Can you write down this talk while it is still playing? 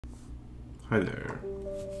Hi there.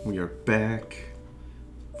 We are back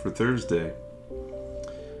for Thursday.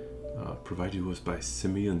 Provided to us by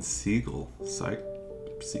Simeon Siegel. Siegel.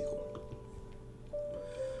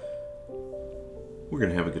 We're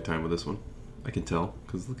gonna have a good time with this one. I can tell,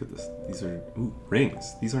 because look at this. These are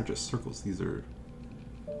rings. These aren't just circles. These are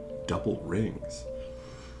double rings.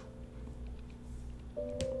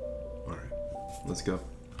 Alright, let's go.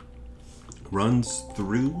 Runs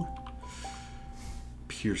through,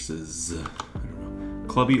 pierces, I don't know,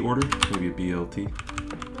 clubby order, maybe a BLT,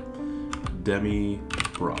 demi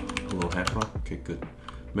bra, a little hat bra, okay, good.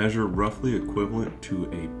 Measure roughly equivalent to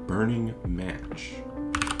a burning match.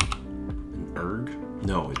 An erg?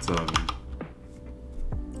 No, it's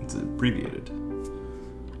abbreviated.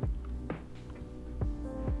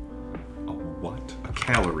 A what? A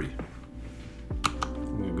calorie.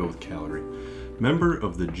 I'm gonna go with calorie. Member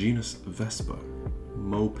of the genus Vespa,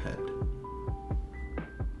 moped. I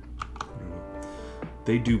don't know.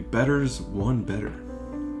 They do betters one better.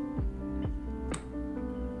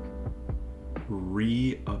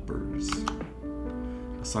 Re-uppers.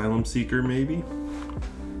 Asylum seeker, maybe?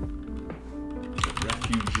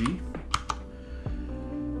 Refugee.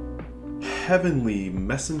 Heavenly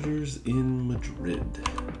messengers in Madrid.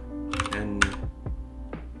 And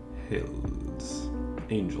hills.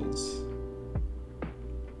 Angels.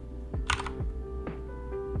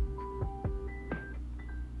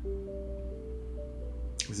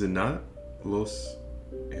 Is it not? Los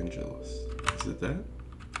Angeles. Is it that?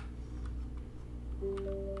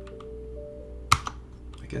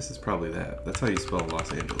 I guess it's probably that. That's how you spell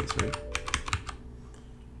Los Angeles, right?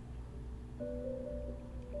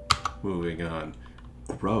 Moving on.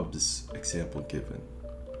 Grubs, example given.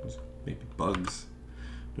 Maybe bugs.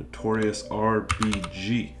 Notorious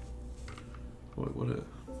RBG. Boy, what a...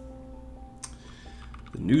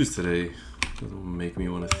 The news today doesn't make me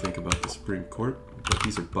want to think about the Supreme Court, but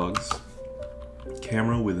these are bugs.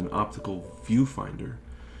 Camera with an optical viewfinder,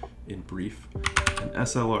 in brief. An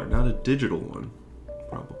SLR, not a digital one,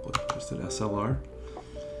 probably, just an SLR.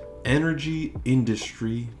 Energy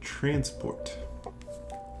industry transport.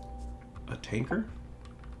 A tanker?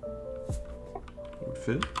 Would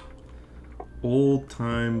fit. Old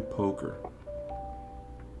time poker.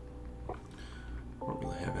 I don't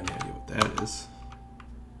really have any idea what that is.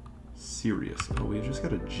 Serious. Oh, we just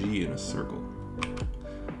got a G in a circle.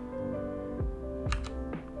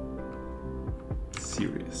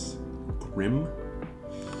 Serious. Grim?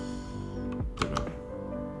 Don't know.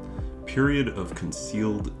 Period of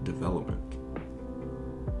concealed development.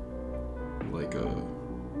 Like a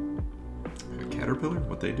caterpillar?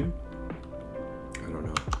 What they do? I don't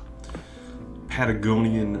know.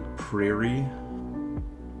 Patagonian prairie.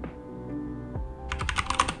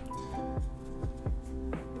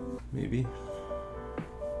 Maybe.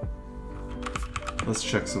 Let's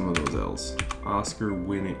check some of those L's. Oscar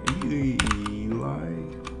winning Eli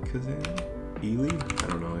Kazan? Ely? I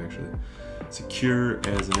don't know actually. Secure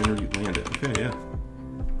as an interview landed. Okay, yeah.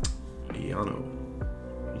 Yano.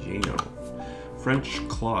 French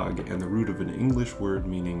clog and the root of an English word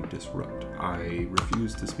meaning disrupt. I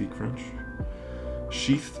refuse to speak French.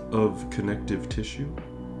 Sheath of connective tissue.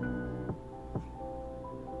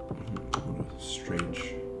 What a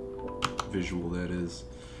strange visual that is.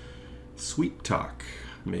 Sweet talk,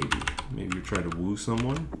 maybe. Maybe you're trying to woo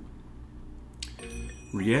someone.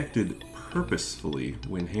 Reacted purposefully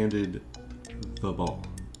when handed the ball.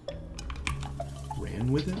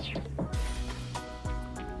 Ran with it?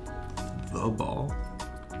 The ball?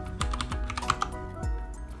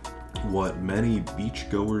 What many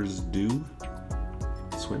beachgoers do?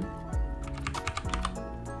 Swim?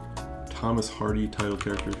 Thomas Hardy title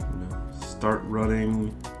character? No. Start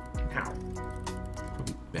running now.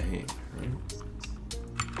 Probably bang, right?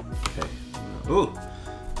 Okay. Oh!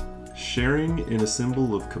 Sharing in a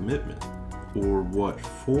symbol of commitment, or what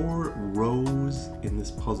 4 rows in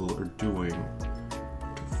this puzzle are doing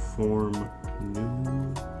to form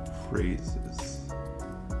new phrases.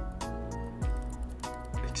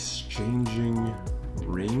 Exchanging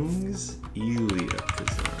rings? Elia.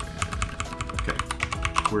 Okay.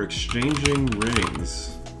 We're exchanging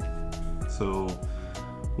rings. So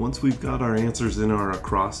once we've got our answers in our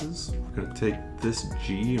acrosses, we're going to take this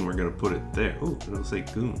G and we're going to put it there. Oh, it'll say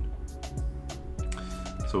goon.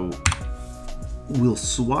 So we'll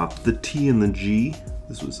swap the T and the G.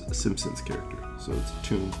 This was a Simpsons character, so it's a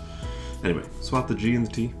tune. Anyway, swap the G and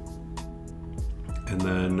the T, and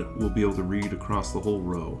then we'll be able to read across the whole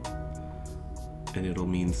row, and it'll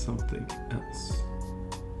mean something else.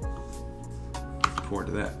 Look forward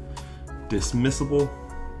to that. Dismissible,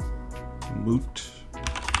 moot,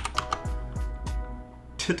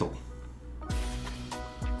 tittle.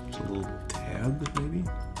 There's a little tab, maybe?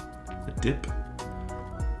 A dip?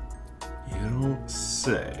 You don't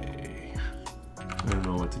say. I don't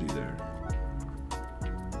know what to do there.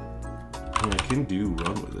 I mean, I can do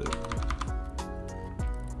run with it.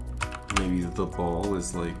 Maybe the ball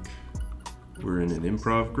is like we're in an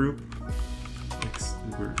improv group. Like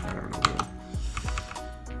I don't know.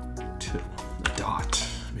 A dot,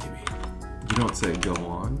 maybe. You don't say go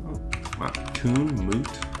on. Wow. Coon, moot,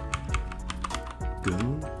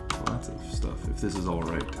 goon, lots of stuff. If this is all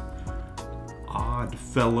right. Odd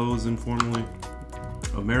fellows, informally.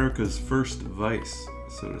 America's first vice,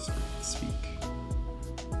 so to speak.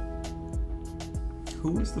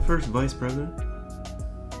 Who was the first vice president?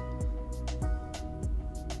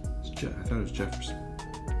 I thought it was Jefferson.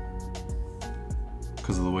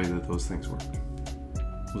 Because of the way that those things worked.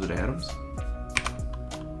 Was it Adams?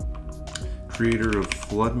 Creator of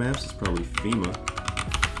flood maps is probably FEMA.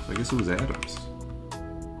 So I guess it was Adams.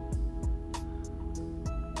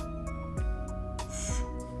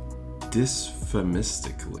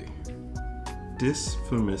 Dysphemistically.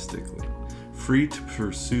 Free to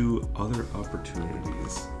pursue other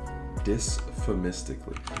opportunities.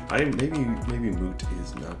 Dysphemistically. Maybe moot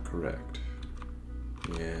is not correct.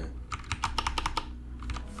 Yeah.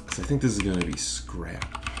 Because I think this is going to be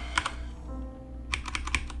scrap.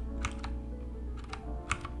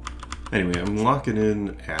 Anyway, I'm locking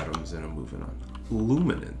in atoms and I'm moving on.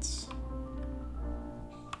 Luminance.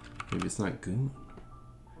 Maybe it's not goon.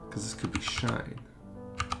 Because this could be shine.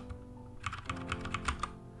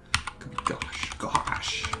 Could be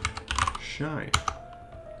gosh. Shine.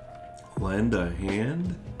 Lend a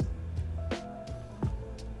hand.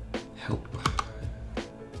 Help.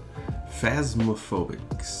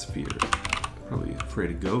 Phasmophobic sphere. Probably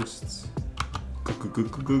afraid of ghosts.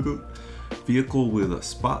 Vehicle with a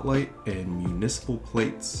spotlight and municipal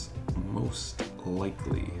plates. Most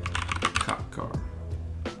likely. Cop car.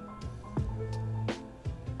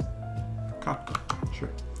 Cop car,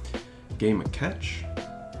 sure. Game of catch.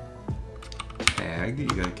 Tag, you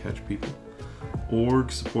gotta catch people.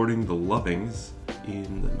 Org supporting the Lovings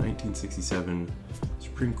in the 1967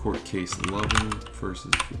 Supreme Court case Loving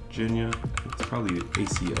versus Virginia. It's probably the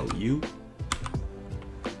ACLU.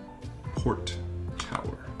 Port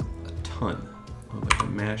tower. A ton. Like a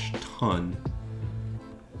mashed ton.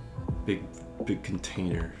 Big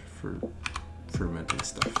container for fermenting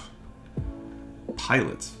stuff.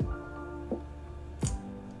 Pilots.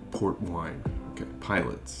 Port wine. Okay,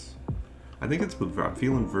 pilots. I think it's, I'm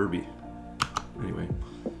feeling verby. Anyway.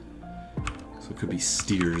 So it could be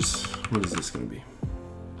steers. What is this going to be?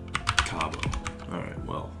 Cabo. Alright,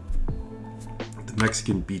 well. The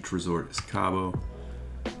Mexican beach resort is Cabo.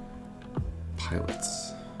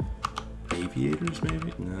 Pilots. Aviators,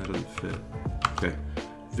 maybe? No, that doesn't fit. Okay.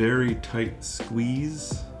 Very tight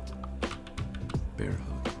squeeze. Bear hug.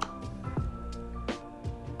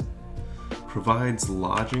 Provides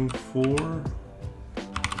lodging for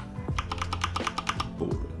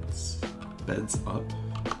boards. Beds up.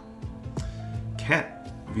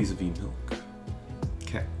 Cat vis-a-vis milk.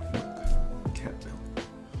 Cat milk. Cat milk.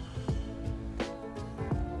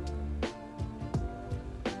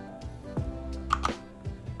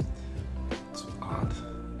 It's odd.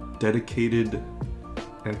 Dedicated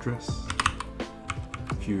address.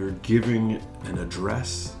 If you're giving an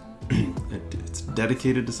address, it's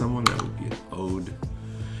dedicated to someone, that would be an ode.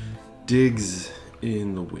 Digs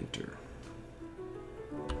in the winter.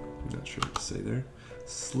 I'm not sure what to say there.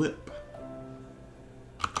 Slip.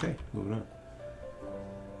 Okay, moving on.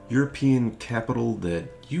 European capital that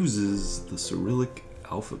uses the Cyrillic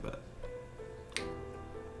alphabet.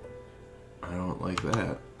 I don't like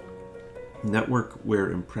that. Network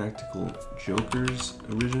where impractical jokers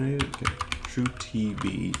originated. Okay. True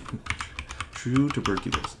TB. True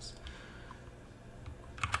tuberculosis.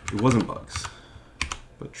 It wasn't bugs,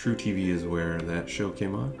 but True TV is where that show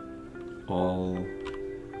came on. All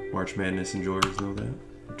March Madness enjoyers know that.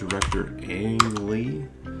 Director Ang Lee.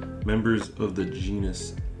 Members of the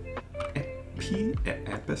genus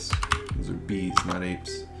Apis. Those are bees, not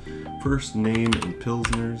apes. First name in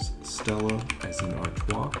Pilsners, Stella, as in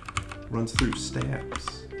Artois. Runs through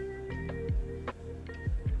stabs.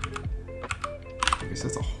 I guess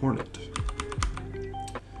that's a hornet.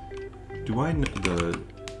 Do I know the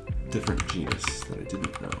different genus that I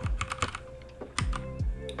didn't know?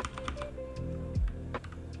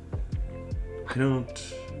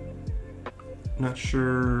 Not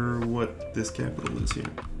sure what this capital is here.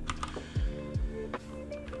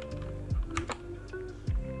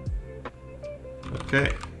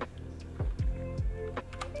 Okay.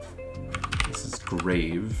 This is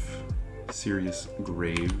grave. Serious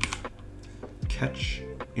grave. catch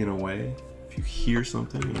in a way. If you hear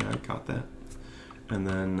something, yeah, I caught that. And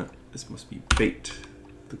then this must be bait.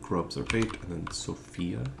 The grubs are bait. And then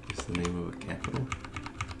Sophia is the name of a capital.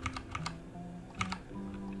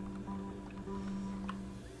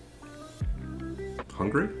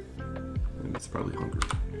 Hungry? And it's probably hungry.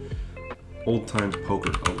 Old time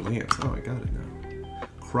poker. Oh, lance. Oh, I got it now.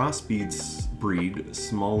 Crossbeads breed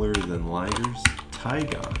smaller than ligers.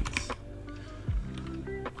 Tigons.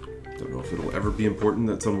 Don't know if it'll ever be important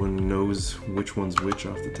that someone knows which one's which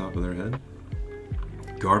off the top of their head.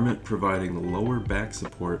 Garment providing lower back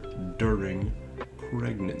support during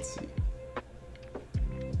pregnancy.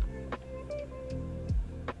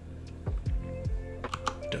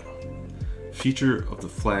 Duh. Feature of the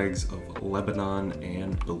flags of Lebanon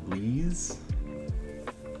and Belize.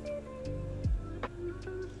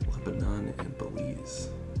 Lebanon and Belize.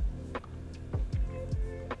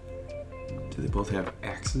 Do they both have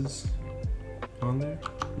axes on there?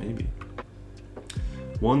 Maybe.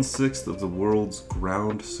 1/6 of the world's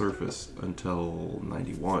ground surface until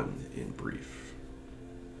 91 in brief.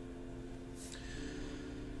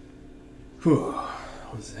 Whew,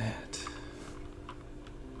 what was that?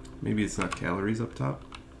 Maybe it's not calories up top?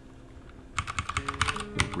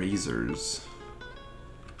 Razors.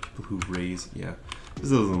 People who raise, yeah. This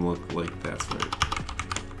doesn't look like that's right.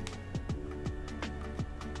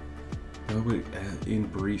 Oh wait, in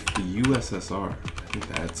brief, the USSR. I think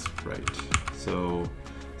that's right. So,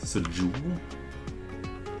 is this a jewel?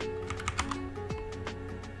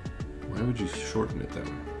 Why would you shorten it that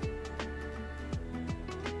way?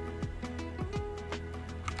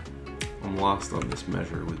 I'm lost on this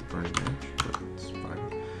measure with burning match, but it's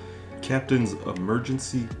fine. Captain's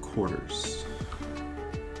emergency quarters.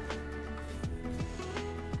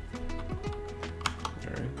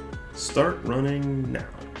 Alright. Start running now.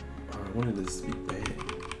 I wanted this to be bang.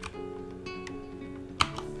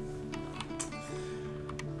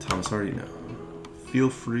 Thomas Hardy, no. Feel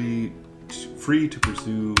free to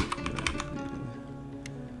pursue.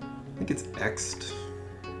 I think it's X'd.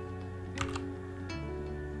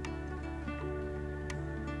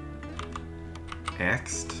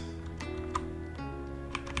 Axed?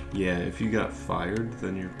 Yeah, if you got fired,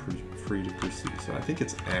 then you're free to pursue. So I think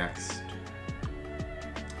it's axed.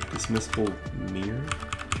 Dismissible mirror?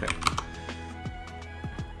 Okay.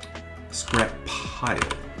 Scrap pile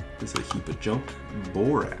is a heap of junk.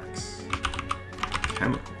 Borax.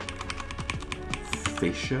 Chemical.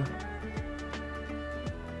 Fascia.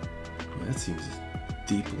 Well, that seems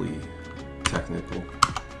deeply technical.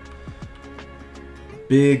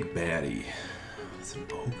 Big baddie. It's an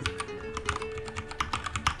ogre.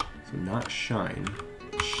 So not shine.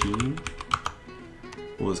 Sheen.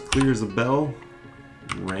 Well, as clear as a bell.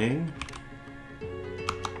 Rang.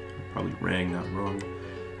 Probably rang, not wrong.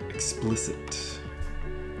 Explicit.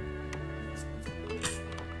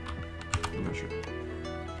 I'm not sure.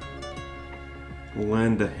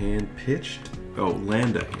 Lend a hand pitched. Oh,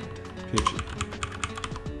 lend a hand. Pitching.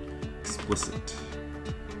 Explicit.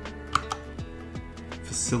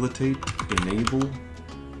 Facilitate. Enable.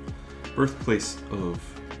 Birthplace of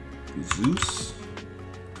Zeus.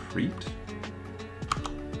 Crete.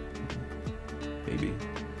 Maybe.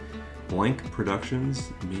 Blank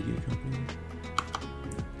Productions, media company.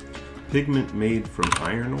 Pigment made from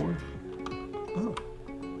iron ore. Oh.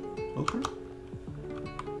 Ochre?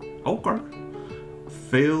 Ochre?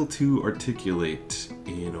 Fail to articulate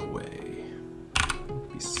in a way.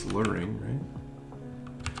 Be slurring, right?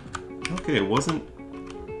 Okay, it wasn't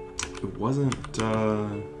it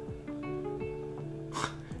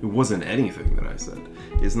wasn't anything that I said.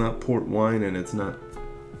 It's not port wine and it's not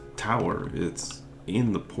tower. It's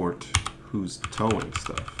in the port who's towing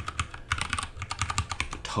stuff.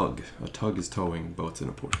 Tug. A tug is towing boats in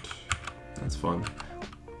a port. That's fun.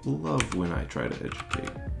 Love when I try to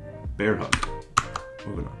educate. Bear hug.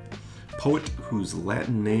 Moving on. Poet whose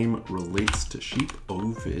Latin name relates to sheep.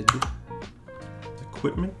 Ovid.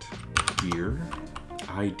 Equipment. Gear.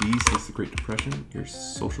 ID since the Great Depression. Your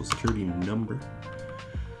social security number.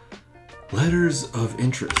 Letters of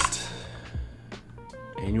interest.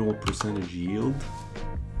 Annual percentage yield.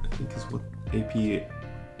 I think is what AP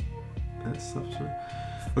that stuff's for.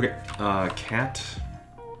 Okay, cat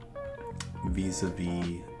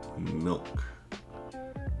vis-a-vis milk.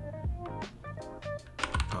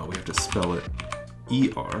 We have to spell it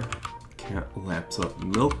ER. Cat laps up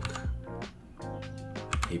milk.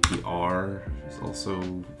 APR is also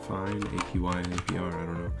fine. APY and APR, I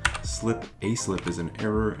don't know. Slip, a slip is an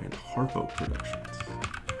error, and Harpo Productions.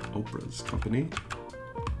 Oprah's company.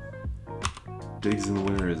 Digs in the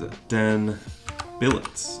winter is a den.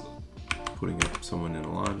 Billets, putting up someone in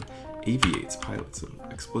a line. aviates pilots. So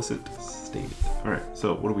explicit stated. All right,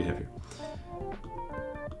 so what do we have here?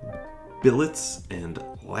 Billets and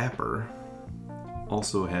lapper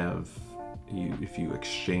also have, if you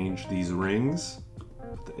exchange these rings,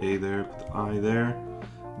 put the A there, put the I there,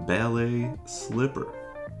 ballet slipper.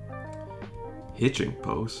 Hitching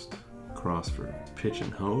post, cross for pitch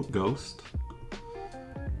and ghost.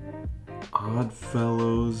 Odd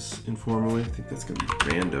fellows, informally. I think that's gonna be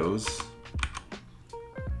randos.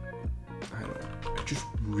 I just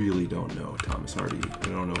really don't know, Thomas Hardy. I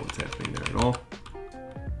don't know what's happening there at all.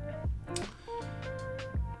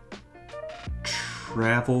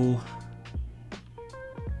 Travel.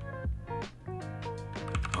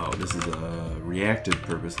 Oh, this is reacted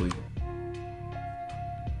purposely.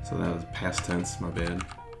 So that was past tense, my bad.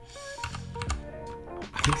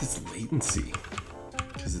 I think it's latency,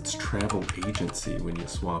 because it's travel agency when you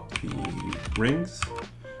swap the rings,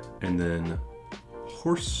 and then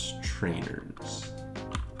horse trainers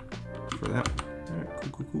for that one. All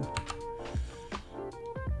right, cool.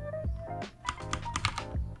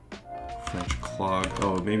 French clog.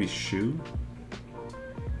 Oh, maybe shoe?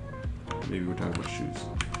 Maybe we're talking about shoes.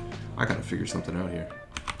 I gotta figure something out here.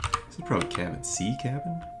 This is probably cabin. Sea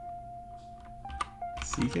cabin?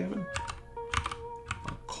 Sea cabin?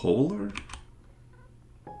 A Kohler?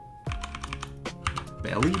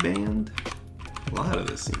 Belly band? A lot of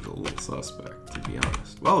this seems a little suspect, to be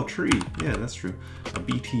honest. Oh, tree. Yeah, that's true. A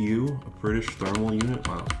BTU, a British thermal unit.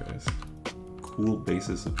 Wow, guys. Cool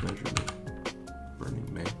basis of measurement.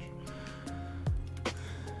 Burning match.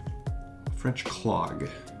 French clog.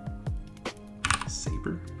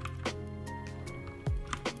 Saber?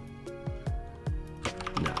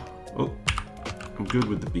 No. Oh, I'm good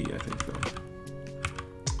with the B, I think, though.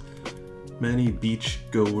 Many beach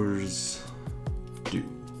goers do.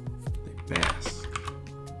 They bask.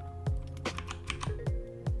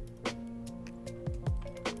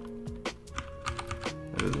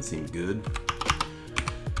 That doesn't seem good.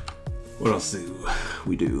 What else do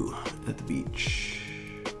we do at the beach?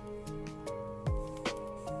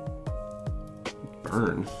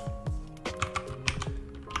 Burn.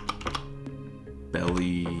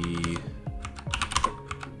 Belly.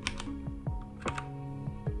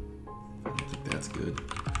 I don't think that's good.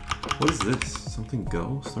 What is this? Something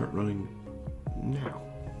go? Start running now.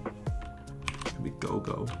 Could be go.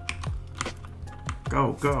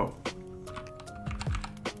 Go.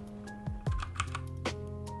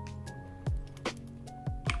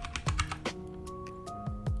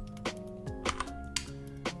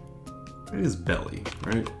 It is belly,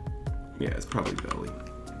 right? Yeah, it's probably belly.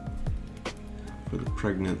 For the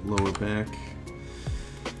pregnant lower back.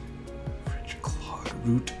 French clog,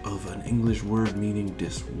 root of an English word meaning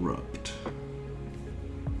disrupt.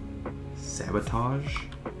 Sabotage?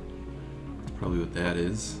 That's probably what that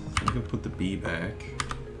is. So I'm gonna put the B back.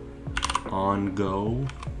 On go.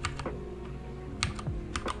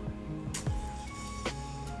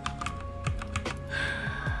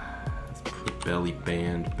 Let's put belly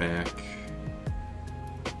band back.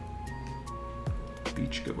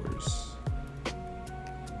 Beachgoers.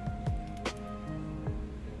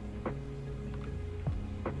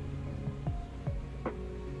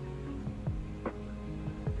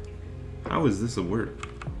 How is this a word?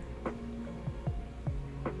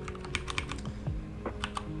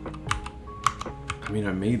 I mean,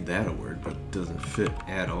 I made that a word, but it doesn't fit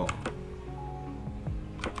at all.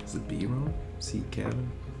 Is it B wrong? Sea cabin?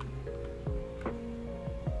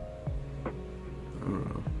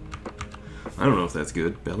 I don't know if that's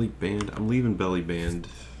good. Belly band. I'm leaving belly band.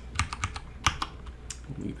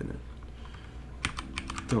 I'm leaving it.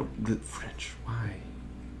 Don't. The French. Why?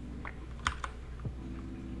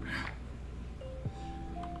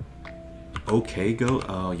 Okay, go.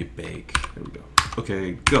 Oh, you bake. There we go.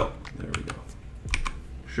 Okay, go. There we go.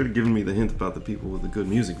 Should have given me the hint about the people with the good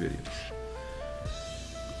music videos.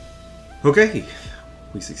 Okay.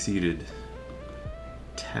 We succeeded.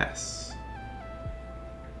 Tess.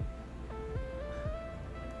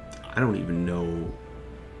 I don't even know.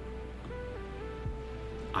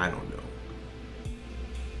 I don't know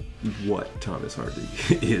what Thomas Hardy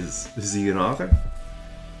is. Is he an author?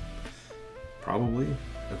 Probably.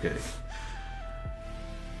 Okay.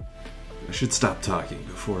 I should stop talking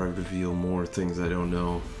before I reveal more things I don't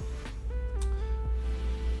know.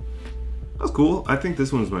 That's cool. I think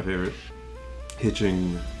this one's my favorite.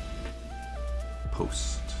 Hitching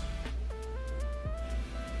post.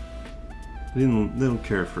 They don't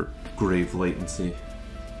care for grave latency.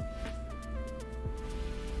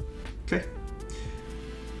 Okay.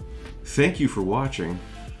 Thank you for watching.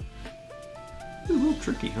 It's a little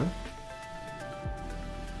tricky, huh?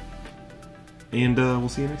 And we'll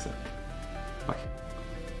see you next time.